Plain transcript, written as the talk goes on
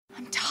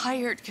I'm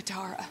tired,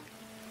 Katara.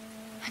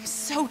 I'm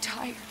so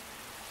tired.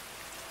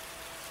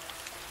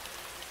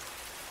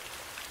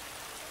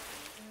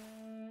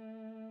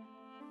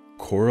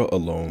 Korra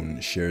alone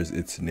shares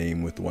its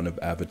name with one of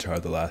Avatar: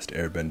 The Last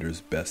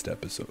Airbender's best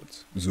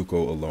episodes,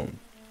 Zuko Alone,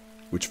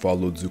 which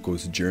followed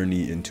Zuko's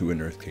journey into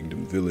an Earth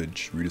Kingdom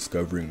village,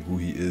 rediscovering who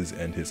he is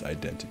and his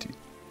identity.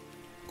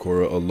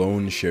 Korra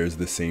alone shares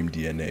the same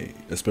DNA,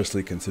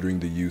 especially considering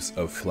the use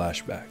of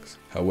flashbacks.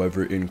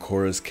 However, in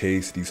Korra's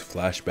case, these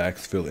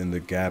flashbacks fill in the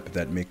gap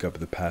that make up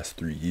the past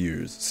 3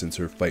 years since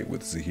her fight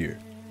with Zahir.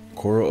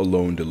 Korra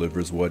alone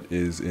delivers what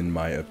is, in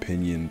my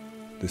opinion,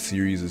 the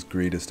series'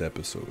 greatest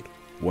episode,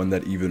 one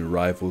that even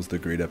rivals the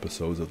great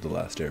episodes of The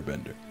Last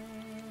Airbender.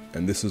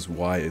 And this is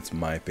why it's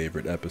my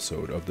favorite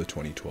episode of the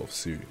 2012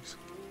 series.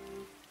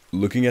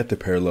 Looking at the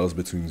parallels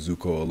between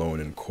Zuko alone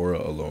and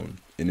Korra alone,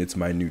 in its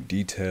minute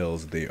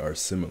details they are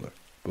similar.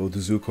 Both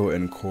Zuko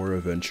and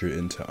Korra venture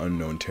into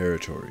unknown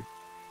territory,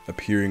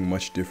 appearing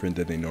much different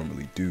than they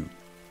normally do.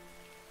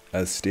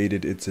 As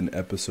stated, it's an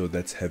episode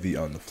that's heavy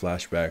on the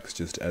flashbacks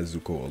just as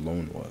Zuko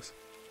alone was.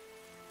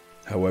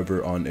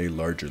 However, on a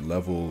larger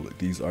level,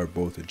 these are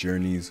both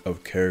journeys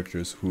of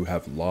characters who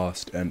have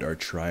lost and are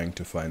trying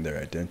to find their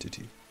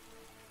identity.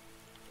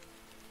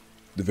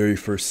 The very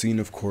first scene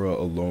of Korra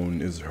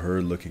alone is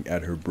her looking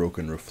at her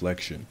broken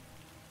reflection,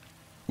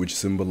 which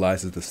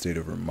symbolizes the state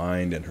of her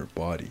mind and her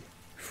body,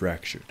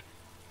 fractured.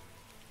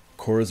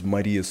 Korra's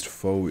mightiest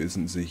foe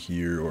isn't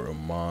Zahir or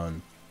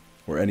Amon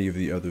or any of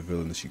the other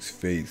villains she's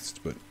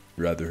faced, but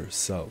rather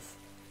herself,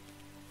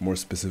 more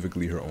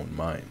specifically her own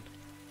mind.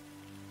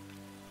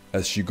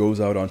 As she goes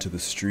out onto the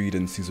street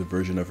and sees a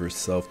version of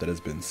herself that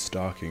has been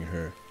stalking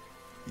her,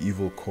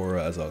 evil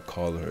Korra as I'll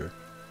call her,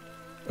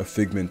 a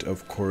figment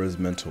of Korra's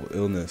mental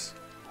illness,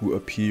 who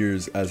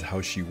appears as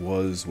how she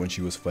was when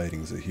she was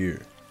fighting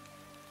Zahir.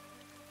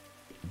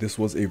 This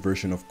was a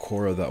version of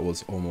Korra that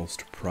was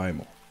almost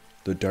primal,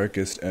 the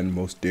darkest and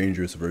most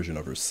dangerous version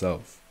of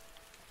herself,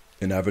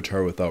 an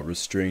avatar without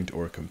restraint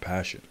or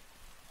compassion,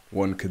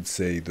 one could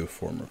say the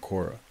former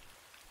Korra.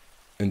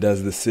 And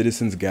as the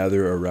citizens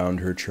gather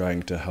around her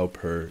trying to help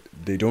her,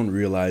 they don't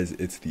realize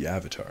it's the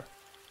Avatar,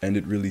 and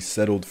it really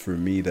settled for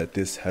me that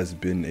this has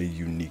been a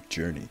unique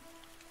journey.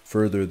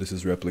 Further, this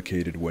is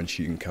replicated when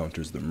she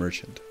encounters the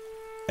merchant.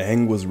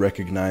 Aang was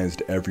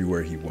recognized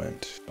everywhere he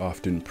went,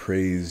 often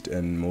praised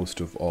and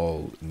most of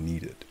all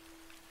needed.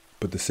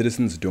 But the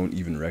citizens don't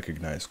even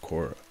recognize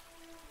Korra,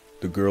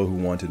 the girl who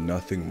wanted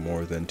nothing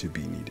more than to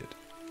be needed.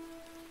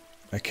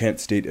 I can't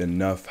state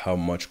enough how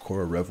much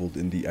Korra reveled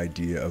in the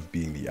idea of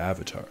being the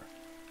Avatar,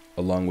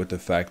 along with the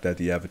fact that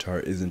the Avatar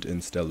isn't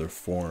in stellar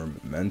form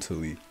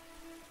mentally.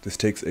 This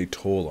takes a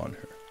toll on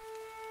her.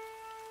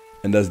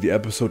 And as the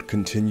episode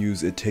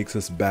continues, it takes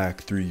us back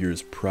 3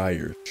 years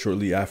prior,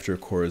 shortly after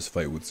Korra's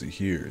fight with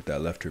Zahir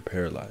that left her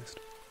paralyzed.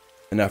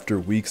 And after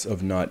weeks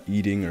of not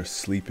eating or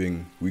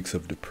sleeping, weeks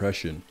of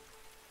depression,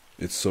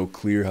 it's so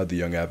clear how the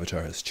young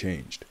Avatar has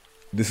changed.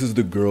 This is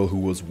the girl who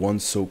was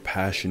once so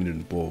passionate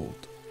and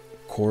bold.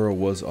 Korra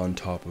was on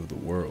top of the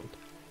world.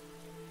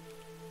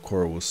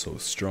 Korra was so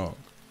strong.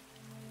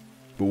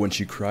 But when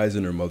she cries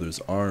in her mother's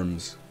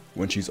arms,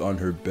 when she's on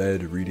her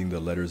bed reading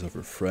the letters of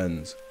her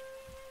friends,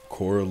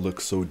 Korra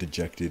looks so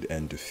dejected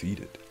and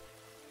defeated.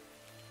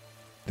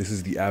 This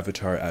is the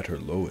Avatar at her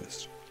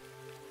lowest.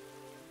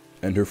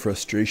 And her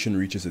frustration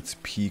reaches its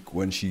peak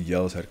when she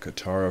yells at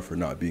Katara for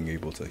not being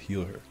able to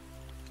heal her,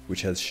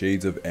 which has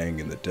shades of Aang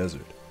in the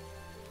desert.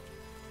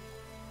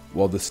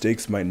 While the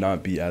stakes might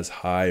not be as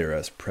high or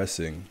as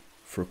pressing,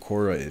 for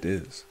Korra it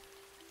is.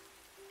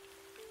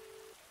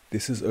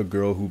 This is a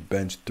girl who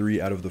bent 3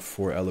 out of the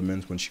 4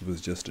 elements when she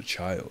was just a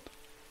child.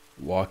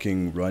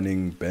 Walking,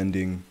 running,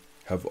 bending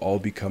have all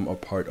become a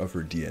part of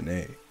her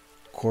DNA.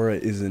 Korra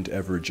isn't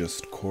ever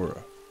just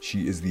Korra.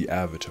 She is the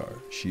Avatar.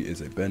 She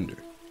is a bender.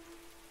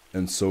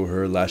 And so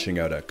her lashing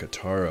out at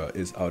Katara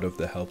is out of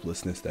the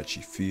helplessness that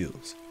she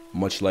feels.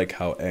 Much like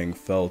how Aang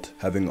felt,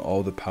 having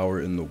all the power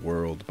in the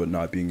world but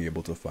not being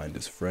able to find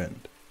his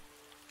friend.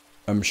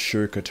 I'm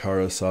sure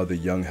Katara saw the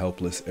young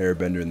helpless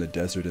airbender in the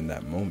desert in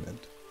that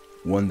moment,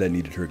 one that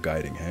needed her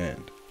guiding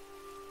hand.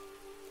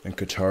 And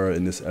Katara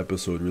in this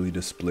episode really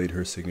displayed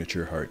her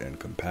signature heart and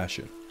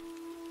compassion.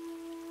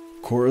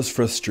 Korra's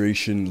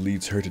frustration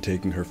leads her to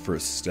taking her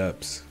first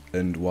steps,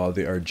 and while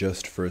they are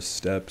just first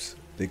steps,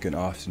 they can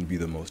often be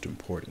the most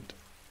important.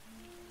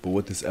 But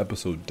what this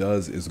episode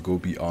does is go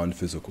beyond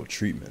physical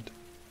treatment,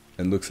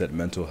 and looks at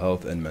mental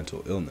health and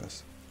mental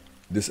illness.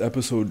 This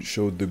episode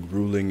showed the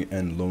grueling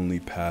and lonely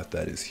path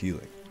that is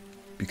healing,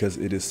 because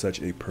it is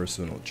such a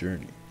personal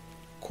journey.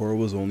 Korra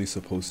was only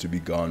supposed to be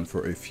gone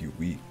for a few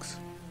weeks.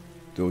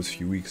 Those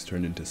few weeks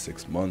turned into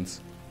 6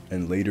 months,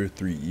 and later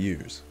 3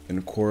 years,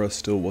 and Korra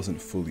still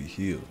wasn't fully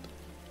healed.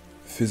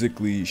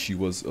 Physically, she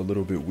was a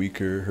little bit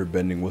weaker, her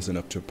bending wasn't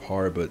up to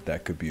par, but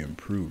that could be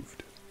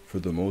improved. For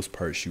the most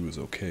part, she was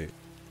okay.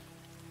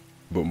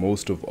 But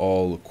most of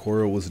all,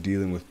 Korra was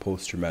dealing with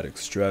post-traumatic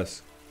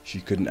stress.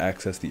 She couldn't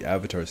access the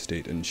Avatar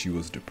state and she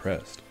was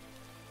depressed.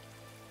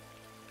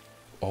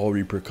 all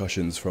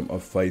repercussions from a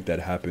fight that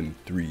happened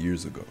 3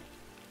 years ago.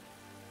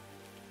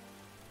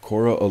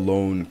 Korra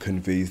alone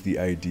conveys the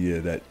idea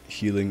that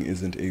healing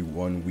isn't a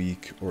 1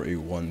 week or a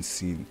one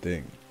scene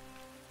thing.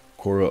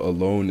 Korra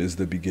alone is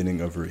the beginning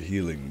of her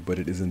healing, but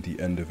it isn't the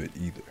end of it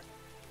either.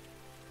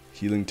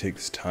 Healing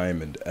takes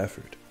time and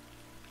effort.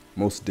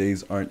 Most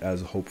days aren't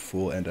as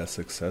hopeful and as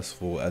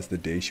successful as the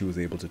day she was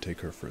able to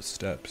take her first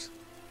steps.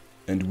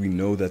 And we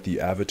know that the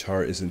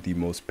Avatar isn't the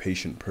most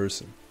patient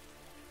person.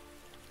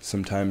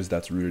 Sometimes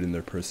that's rooted in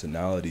their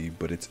personality,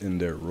 but it's in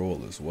their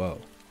role as well.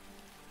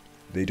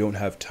 They don't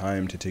have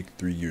time to take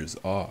 3 years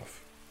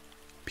off.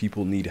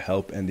 People need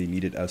help and they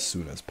need it as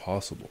soon as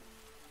possible.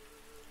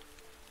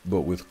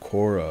 But with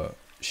Korra,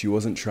 she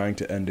wasn't trying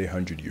to end a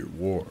 100-year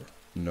war,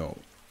 no.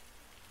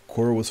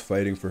 Korra was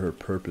fighting for her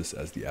purpose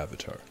as the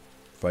Avatar,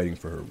 fighting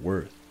for her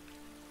worth.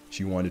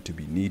 She wanted to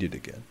be needed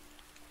again.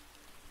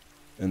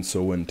 And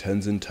so when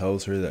Tenzin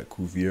tells her that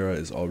Kuvira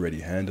is already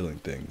handling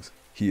things,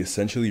 he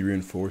essentially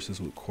reinforces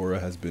what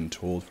Korra has been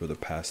told for the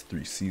past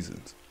 3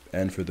 seasons,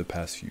 and for the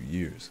past few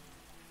years,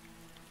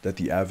 that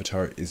the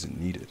Avatar isn't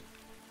needed.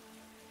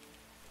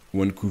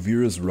 When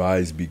Kuvira's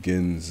rise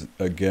begins,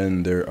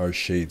 again there are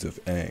shades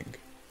of Aang.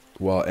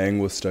 While Aang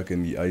was stuck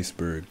in the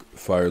iceberg,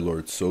 Fire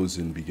Lord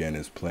Sozin began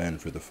his plan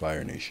for the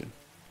Fire Nation.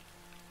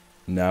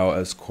 Now,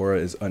 as Korra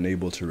is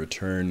unable to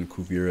return,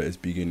 Kuvira is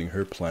beginning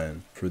her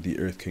plan for the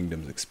Earth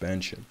Kingdom's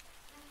expansion.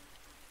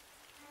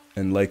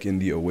 And like in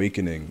The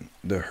Awakening,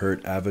 the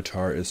hurt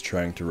Avatar is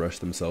trying to rush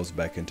themselves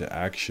back into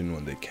action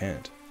when they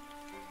can't.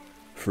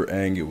 For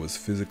Aang it was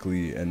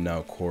physically, and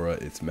now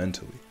Korra it's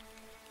mentally.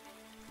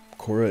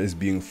 Korra is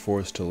being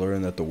forced to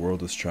learn that the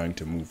world is trying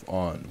to move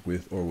on,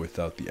 with or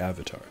without the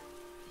Avatar.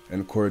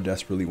 And Korra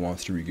desperately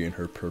wants to regain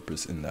her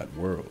purpose in that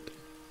world.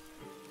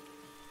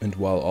 And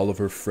while all of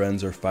her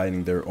friends are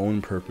finding their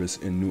own purpose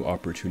in new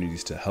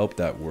opportunities to help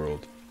that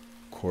world,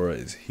 Korra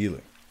is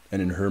healing,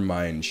 and in her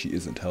mind she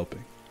isn't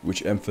helping,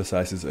 which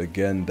emphasizes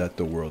again that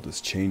the world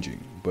is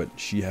changing, but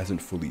she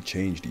hasn't fully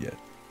changed yet.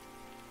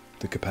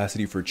 The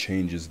capacity for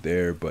change is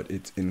there, but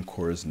it's in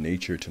Korra's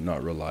nature to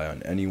not rely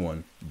on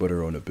anyone but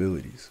her own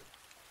abilities.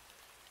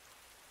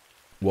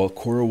 While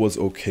Korra was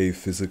okay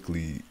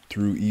physically,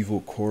 through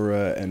evil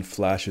Korra and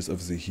flashes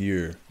of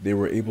Zahir, they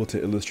were able to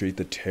illustrate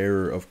the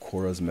terror of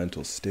Korra's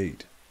mental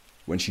state.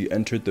 When she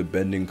entered the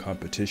bending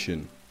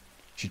competition,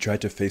 she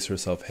tried to face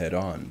herself head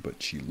on,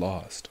 but she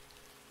lost.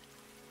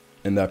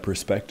 And that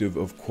perspective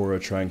of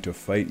Korra trying to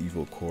fight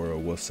evil Korra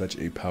was such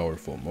a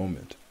powerful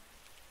moment.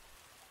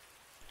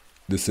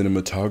 The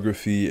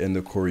cinematography and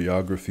the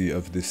choreography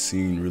of this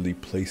scene really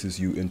places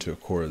you into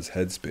Korra's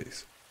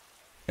headspace.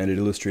 And it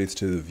illustrates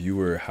to the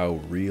viewer how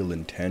real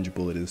and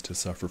tangible it is to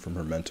suffer from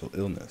her mental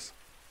illness.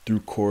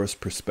 Through Korra's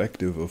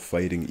perspective of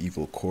fighting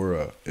evil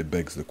Korra, it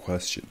begs the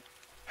question,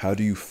 how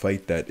do you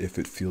fight that if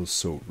it feels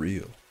so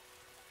real?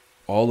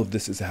 All of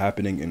this is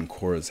happening in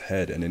Korra's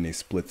head, and in a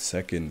split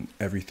second,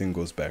 everything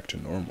goes back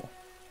to normal.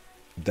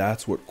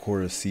 That's what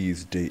Korra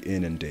sees day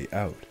in and day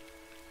out.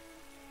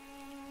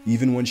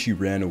 Even when she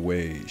ran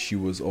away, she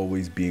was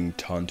always being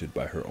taunted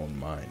by her own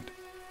mind.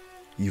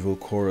 Evil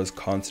Korra's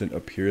constant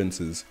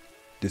appearances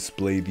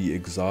display the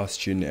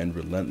exhaustion and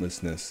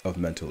relentlessness of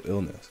mental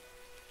illness,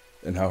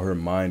 and how her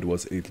mind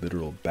was a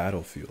literal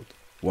battlefield,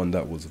 one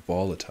that was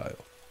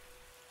volatile.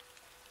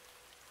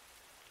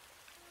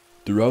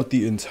 Throughout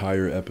the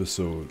entire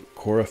episode,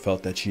 Korra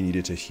felt that she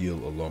needed to heal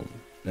alone,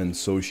 and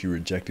so she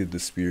rejected the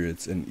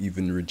spirits and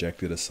even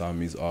rejected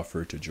Asami's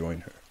offer to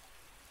join her.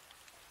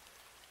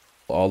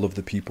 All of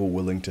the people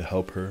willing to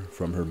help her,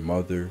 from her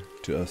mother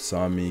to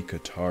Asami,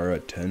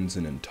 Katara,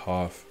 Tenzin, and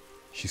Toph,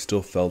 she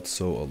still felt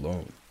so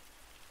alone.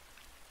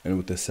 And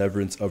with the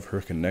severance of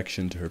her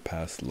connection to her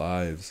past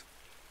lives,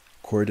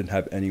 Korra didn't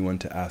have anyone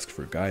to ask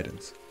for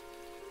guidance.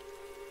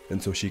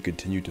 And so she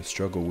continued to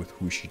struggle with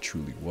who she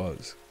truly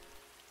was.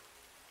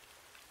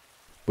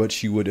 But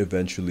she would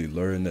eventually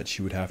learn that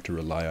she would have to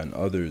rely on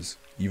others,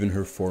 even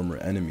her former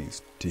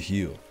enemies, to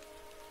heal.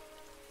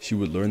 She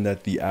would learn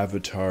that the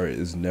Avatar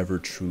is never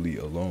truly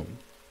alone.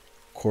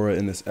 Korra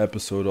in this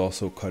episode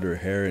also cut her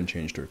hair and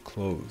changed her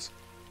clothes,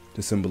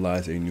 to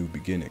symbolize a new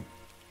beginning,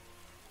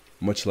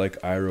 much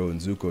like Iroh and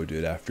Zuko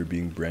did after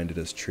being branded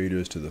as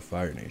traitors to the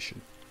Fire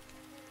Nation.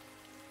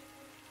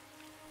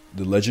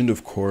 The legend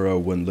of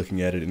Korra, when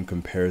looking at it in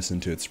comparison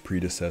to its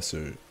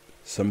predecessor,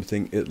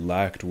 something it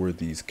lacked were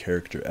these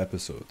character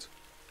episodes.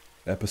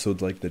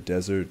 Episodes like the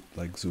desert,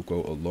 like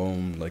Zuko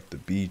alone, like the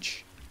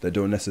beach, that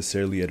don't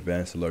necessarily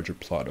advance the larger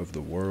plot of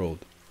the world,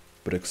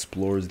 but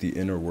explores the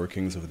inner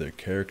workings of their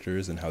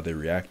characters and how they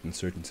react in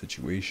certain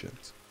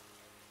situations.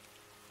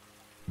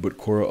 But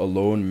Korra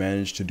alone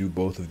managed to do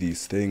both of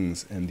these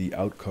things, and the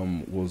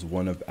outcome was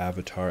one of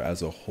Avatar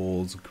as a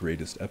whole's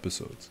greatest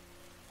episodes.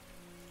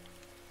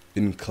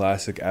 In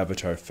classic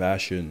Avatar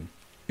fashion,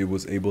 it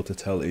was able to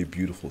tell a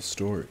beautiful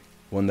story,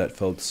 one that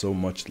felt so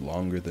much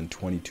longer than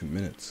 22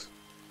 minutes.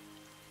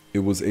 It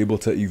was able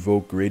to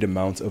evoke great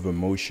amounts of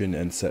emotion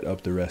and set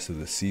up the rest of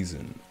the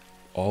season,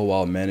 all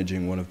while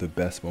managing one of the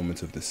best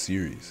moments of the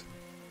series.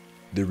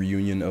 the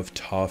reunion of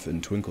Toph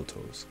and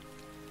Twinkletoes.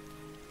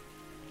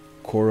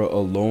 Korra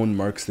alone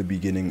marks the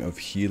beginning of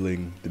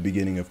healing, the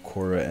beginning of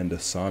Korra and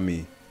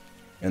Asami,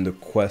 and the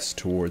quest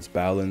towards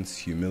balance,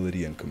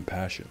 humility, and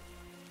compassion.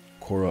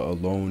 Korra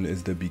alone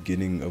is the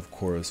beginning of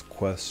Korra's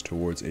quest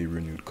towards a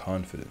renewed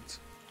confidence.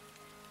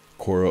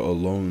 Korra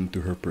alone,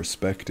 through her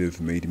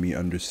perspective, made me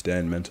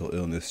understand mental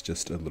illness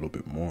just a little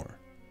bit more.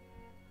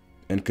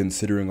 And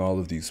considering all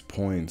of these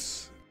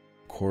points,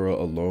 Korra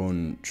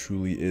alone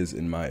truly is,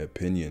 in my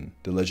opinion,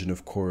 The Legend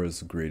of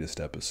Korra's greatest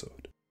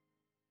episode.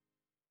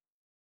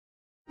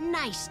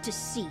 Nice to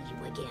see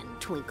you again,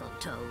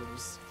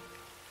 Twinkletoes.